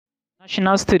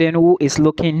National student who is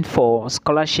looking for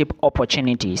scholarship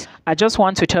opportunities. I just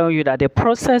want to tell you that the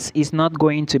process is not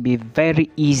going to be very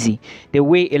easy the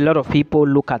way a lot of people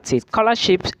look at it.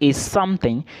 Scholarships is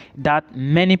something that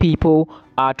many people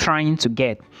are trying to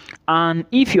get, and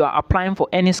if you are applying for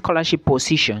any scholarship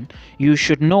position, you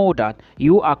should know that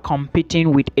you are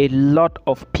competing with a lot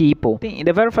of people.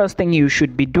 The very first thing you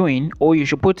should be doing, or you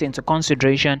should put into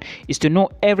consideration, is to know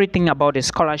everything about the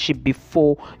scholarship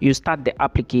before you start the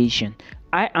application.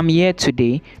 I am here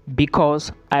today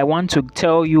because I want to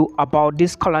tell you about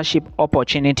this scholarship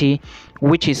opportunity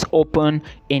which is open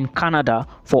in Canada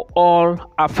for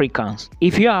all Africans.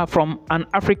 If you are from an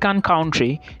African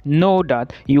country, know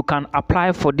that you can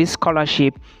apply for this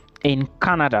scholarship in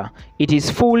Canada. It is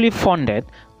fully funded,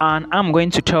 and I'm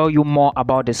going to tell you more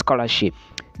about the scholarship.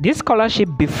 This scholarship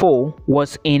before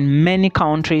was in many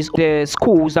countries. The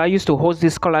schools that used to host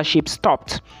this scholarship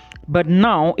stopped. But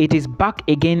now it is back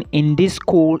again in this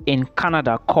school in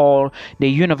Canada called the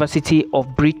University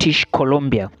of British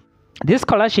Columbia. This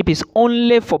scholarship is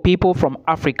only for people from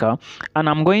Africa, and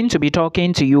I'm going to be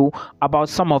talking to you about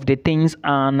some of the things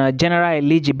and general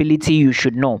eligibility you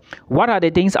should know. What are the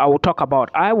things I will talk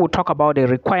about? I will talk about the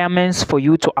requirements for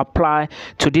you to apply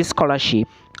to this scholarship.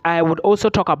 I would also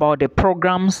talk about the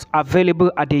programs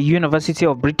available at the University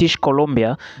of British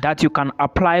Columbia that you can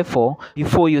apply for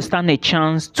before you stand a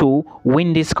chance to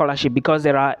win this scholarship, because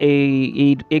there are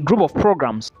a group of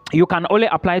programs. You can only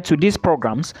apply to these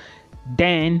programs.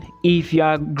 Then if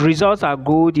your results are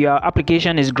good, your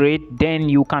application is great, then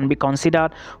you can be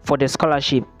considered for the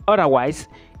scholarship. Otherwise,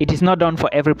 it is not done for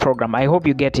every program. I hope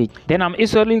you get it. Then I'm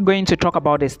easily going to talk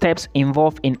about the steps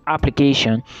involved in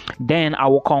application. Then I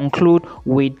will conclude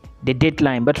with the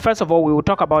deadline. But first of all, we will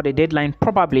talk about the deadline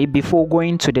probably before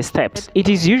going to the steps. It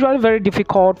is usually very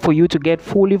difficult for you to get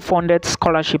fully funded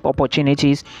scholarship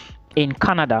opportunities in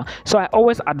Canada, so I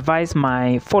always advise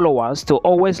my followers to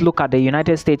always look at the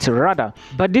United States rather.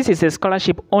 But this is a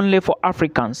scholarship only for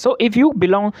Africans. So if you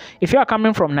are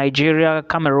coming from Nigeria,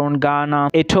 Cameroon,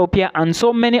 Ghana, Ethiopia, and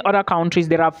so many other countries,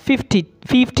 there are 50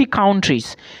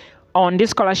 countries on this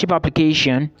scholarship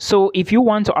application. So if you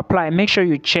want to apply, make sure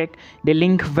you check the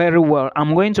link very well.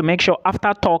 I'm going to make sure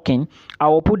after talking, I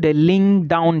will put the link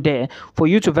down there for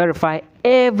you to verify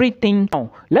everything.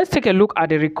 Now, let's take a look at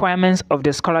the requirements of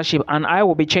the scholarship, and I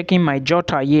will be checking my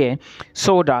jotter here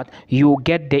so that you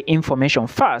get the information.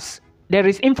 First, there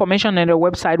is information on the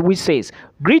website which says,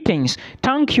 "Greetings,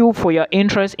 thank you for your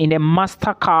interest in the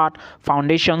Mastercard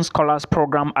Foundation Scholars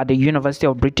Program at the University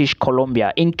of British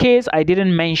Columbia." In case I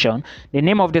didn't mention, the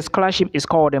name of the scholarship is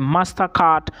called the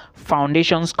Mastercard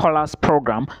Foundation Scholars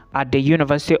Program at the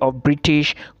University of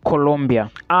British Columbia.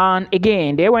 And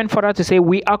again, they went further to say,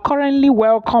 "We are currently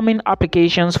welcoming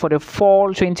applications for the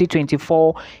fall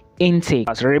 2024 intake."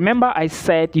 Remember, I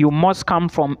said you must come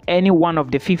from any one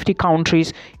of the 50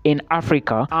 countries in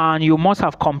Africa, and you must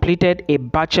have completed a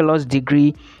bachelor's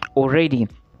degree already.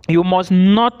 You must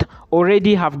not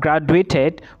already have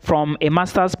graduated from a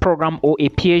master's program or a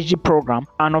PhD program,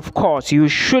 and of course you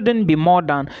shouldn't be more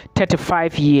than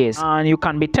 35 years, and you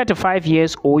can be 35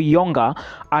 years or younger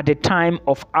at the time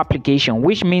of application,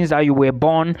 which means that you were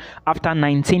born after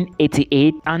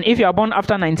 1988. And if you are born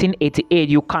after 1988,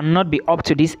 you cannot be up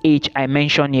to this age I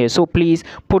mentioned here, so please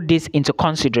put this into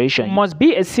consideration. You must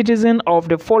be a citizen of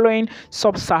the following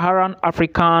sub-Saharan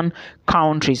African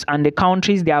countries, and the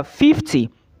countries, there are 50.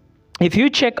 If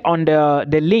you check on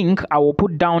the link I will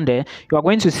put down there, you are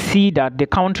going to see that the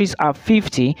countries are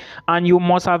 50, and you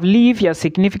must have lived a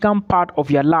significant part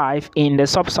of your life in the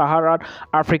sub-Saharan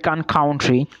African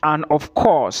country, and of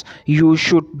course you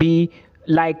should be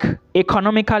like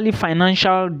economically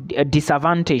financial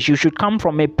disadvantage. You should come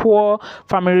from a poor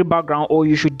family background, or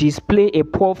you should display a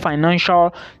poor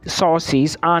financial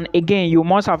sources, and again you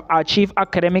must have achieved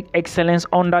academic excellence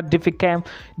under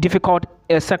difficult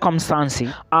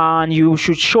circumstances, and you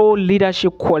should show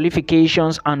leadership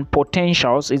qualifications and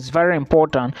potentials. It's very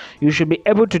important. You should be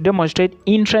able to demonstrate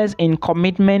interest in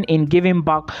commitment in giving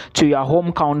back to your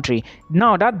home country.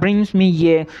 Now that brings me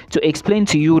here to explain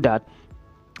to you that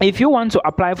if you want to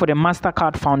apply for the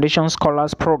Mastercard Foundation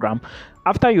Scholars Program,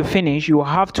 after you finish, you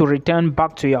have to return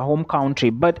back to your home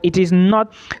country. But it is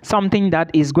not something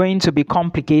that is going to be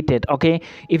complicated, okay?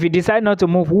 If you decide not to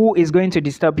move, who is going to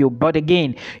disturb you? But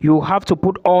again, you have to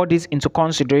put all this into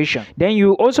consideration. Then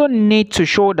you also need to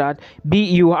show that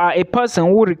you are a person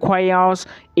who requires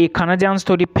a Canadian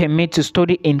study permit to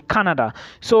study in Canada.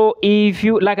 So if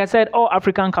you, like I said, all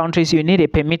African countries, you need a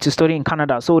permit to study in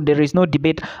Canada. So there is no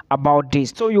debate about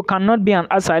this. So you cannot be an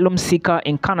asylum seeker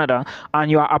in Canada and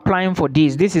you are applying for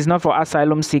this. This is not for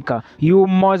asylum seeker. You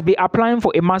must be applying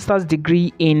for a master's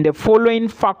degree in the following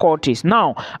faculties.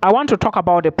 Now, I want to talk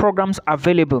about the programs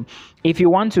available. If you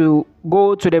want to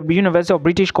go to the University of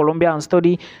British Columbia and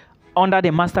study under the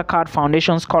Mastercard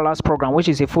Foundation Scholars Program, which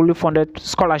is a fully funded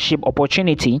scholarship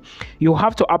opportunity, you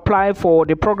have to apply for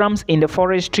the programs in the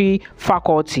forestry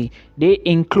faculty. They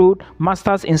include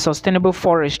Masters in Sustainable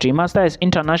Forestry, Masters in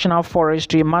International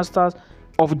Forestry, Masters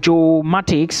of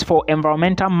Geomatics for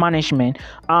Environmental Management.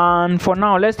 And for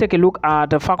now, let's take a look at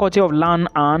the Faculty of Land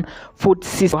and Food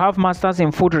Systems. You have Masters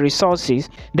in Food Resources.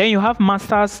 Then you have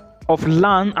Masters of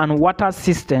Land and Water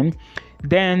System.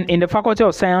 Then in the Faculty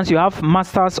of Science, you have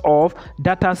Masters of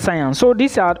Data Science. So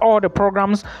these are all the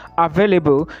programs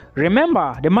available.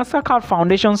 Remember, the Mastercard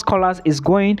Foundation Scholars is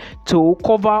going to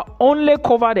only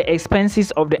cover the expenses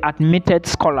of the admitted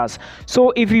scholars. So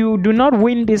if you do not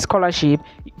win this scholarship,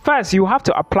 first you have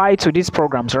to apply to these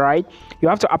programs, right? You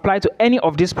have to apply to any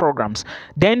of these programs.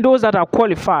 Then those that are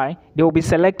qualified, they will be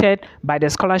selected by the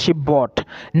scholarship board.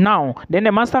 Now, then the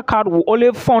Mastercard will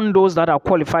only fund those that are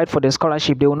qualified for the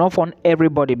scholarship. They will not fund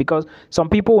everybody, because some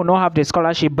people will not have the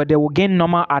scholarship, but they will gain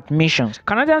normal admissions.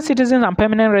 Canadian citizens and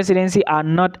permanent residency are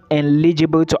not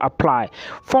eligible to apply.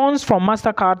 Funds from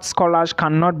Mastercard scholars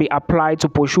cannot be applied to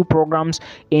pursue programs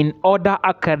in other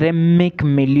academic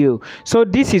milieu. So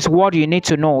this is what you need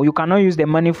to know. You cannot use the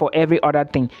money for every other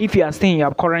thing if you are staying in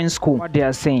your current school. What they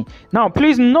are saying. Now,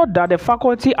 please note that the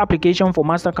faculty application for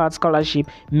Mastercard scholarship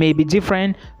may be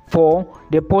different for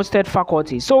the posted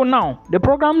faculty. So now the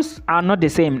programs are not the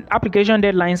same, application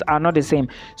deadlines are not the same.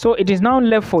 So it is now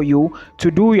left for you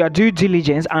to do your due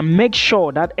diligence and make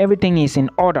sure that everything is in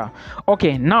order.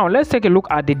 Okay, now let's take a look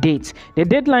at the dates. The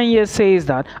deadline here says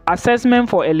that assessment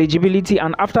for eligibility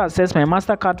and after assessment,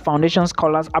 Mastercard Foundation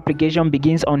Scholars application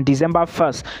begins on December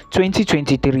 1st,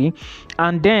 2023,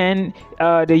 and then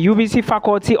the UBC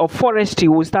Faculty of Forestry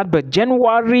will start by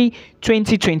January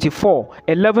 2024,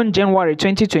 11 January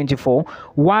 2024,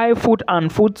 while Food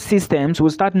and Food Systems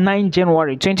will start 9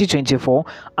 January 2024,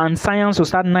 and Science will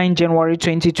start 9 January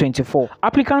 2024.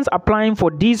 Applicants applying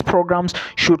for these programs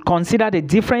should consider the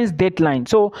difference deadline.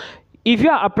 So if you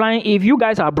are applying, if you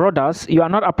guys are brothers, you are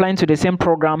not applying to the same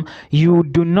program, you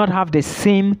do not have the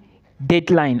same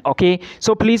deadline. Okay,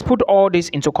 so please put all this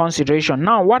into consideration.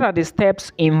 Now, what are the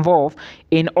steps involved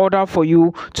in order for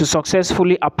you to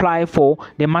successfully apply for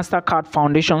the Mastercard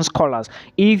Foundation Scholars?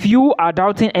 If you are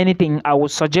doubting anything, I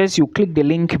would suggest you click the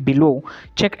link below,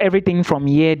 check everything from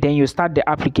here, then you start the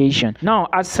application. Now,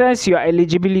 assess your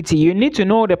eligibility. You need to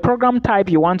know the program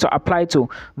type you want to apply to.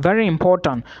 Very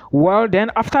important. Well, then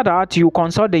after that, you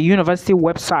consult the university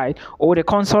website or the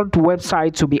consult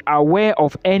website to be aware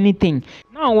of anything.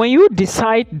 Now, when you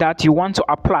decide that you want to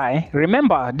apply,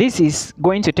 remember this is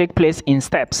going to take place in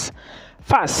steps.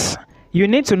 First, you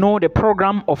need to know the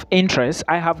program of interest.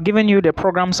 I have given you the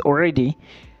programs already.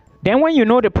 Then when you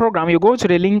know the program, you go to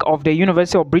the link of the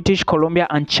University of British Columbia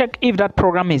and check if that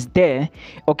program is there.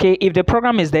 Okay, if the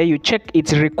program is there, you check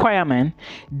its requirement.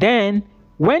 Then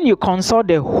when you consult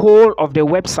the whole of the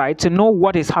website to know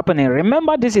what is happening,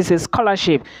 remember this is a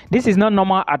scholarship. This is not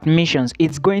normal admissions.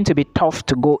 It's going to be tough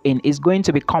to go in. It's going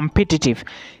to be competitive.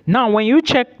 Now, when you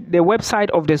check the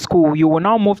website of the school, you will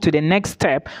now move to the next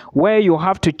step where you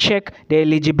have to check the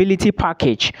eligibility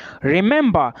package.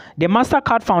 Remember, the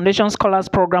Mastercard Foundation Scholars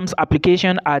Programs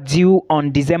application are due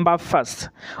on December 1st.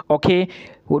 Okay.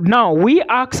 Now, we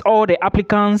ask all the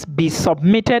applicants be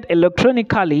submitted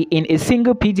electronically in a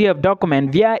single PDF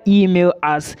document via email,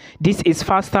 as this is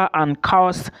faster and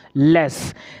costs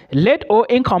less. Late or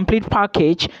incomplete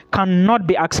package cannot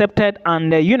be accepted,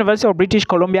 and the University of British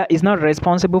Columbia is not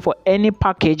responsible for any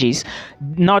packages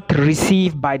not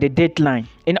received by the deadline.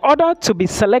 In order to be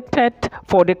selected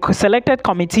for the selected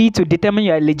committee to determine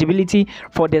your eligibility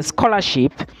for the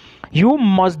scholarship, you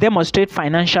must demonstrate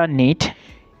financial need,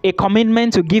 a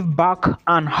commitment to give back,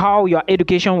 and how your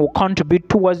education will contribute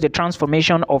towards the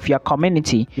transformation of your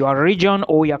community, your region,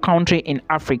 or your country in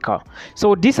Africa.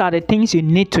 So these are the things you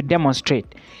need to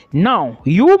demonstrate. Now,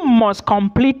 you must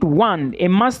complete a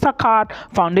Mastercard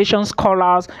Foundation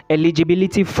Scholars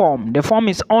eligibility form. The form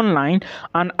is online,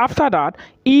 and after that,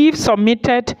 if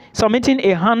submitting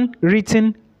a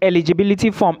handwritten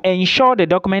eligibility form. Ensure the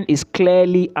document is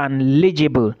clearly and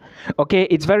legible. Okay,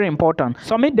 it's very important.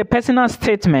 Submit the personal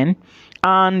statement,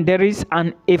 and there is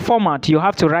a format you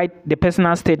have to write the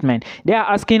personal statement. They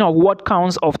are asking of what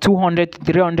counts of 200 to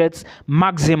 300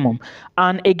 maximum,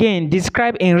 and again,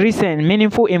 describe in recent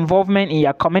meaningful involvement in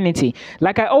your community.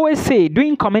 Like I always say,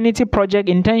 doing community project,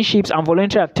 internships and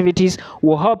voluntary activities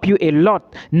will help you a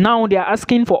lot. Now they are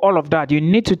asking for all of that. You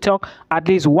need to talk at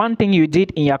least one thing you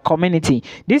did in your community.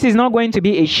 This is not going to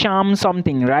be a sham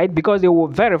something, right? Because they will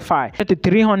verify to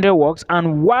 300 works.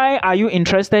 And why are you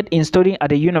interested in studying at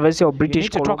the University of British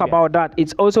Columbia? To talk about that,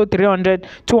 it's also 200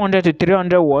 to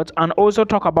 300 words, and also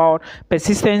talk about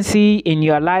persistency in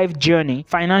your life journey,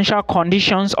 financial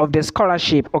conditions of the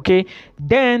scholarship. Okay,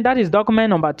 then that is document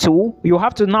number 2. You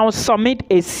have to now submit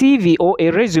a CV or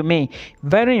a resume.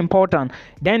 Very important.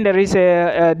 Then there is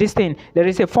there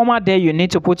is a format there you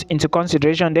need to put into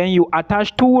consideration. Then you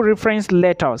attach 2 reference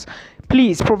letters.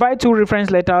 Please provide 2 reference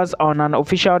letters on an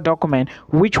official document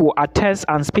which will attest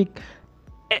and speak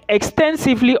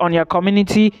extensively on your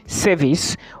community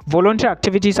service, voluntary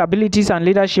activities, abilities and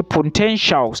leadership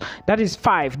potentials. That is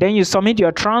 5. Then you submit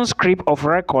your transcript of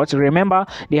records. Remember,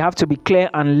 they have to be clear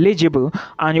and legible.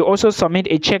 And you also submit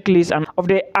a checklist and of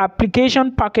the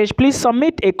application package. Please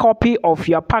submit a copy of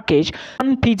your package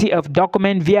and PDF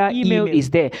document via email is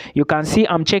there. You can see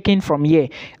I'm checking from here,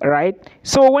 right?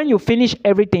 So when you finish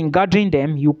everything, gathering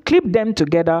them, you clip them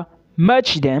together,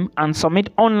 merge them and submit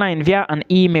online via an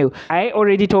email. I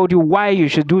already told you why you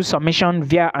should do submission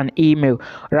via an email,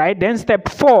 right? Then step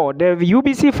 4, the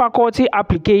UBC faculty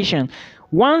application.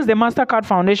 Once the Mastercard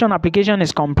Foundation application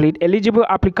is complete, eligible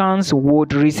applicants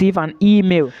would receive an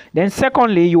email. Then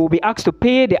secondly, you will be asked to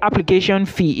pay the application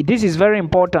fee. This is very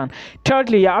important.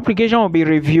 Thirdly, your application will be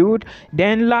reviewed.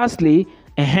 Then lastly,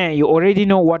 you already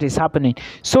know what is happening.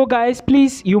 So guys,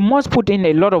 please, you must put in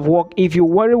a lot of work if you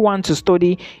really want to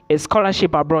study a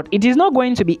scholarship abroad. It is not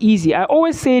going to be easy. I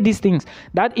always say these things,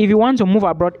 that if you want to move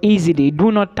abroad easily,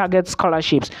 do not target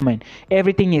scholarships.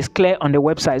 Everything is clear on the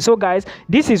website. So guys,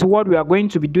 this is what we are going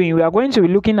to be doing. We are going to be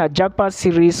looking at JAGPA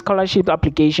series scholarship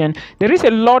application. There is a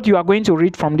lot you are going to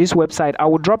read from this website. I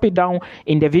will drop it down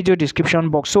in the video description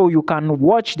box so you can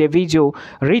watch the video,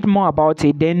 read more about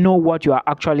it, then know what you are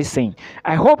actually saying.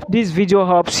 I hope this video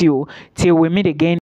helps you. Till we meet again.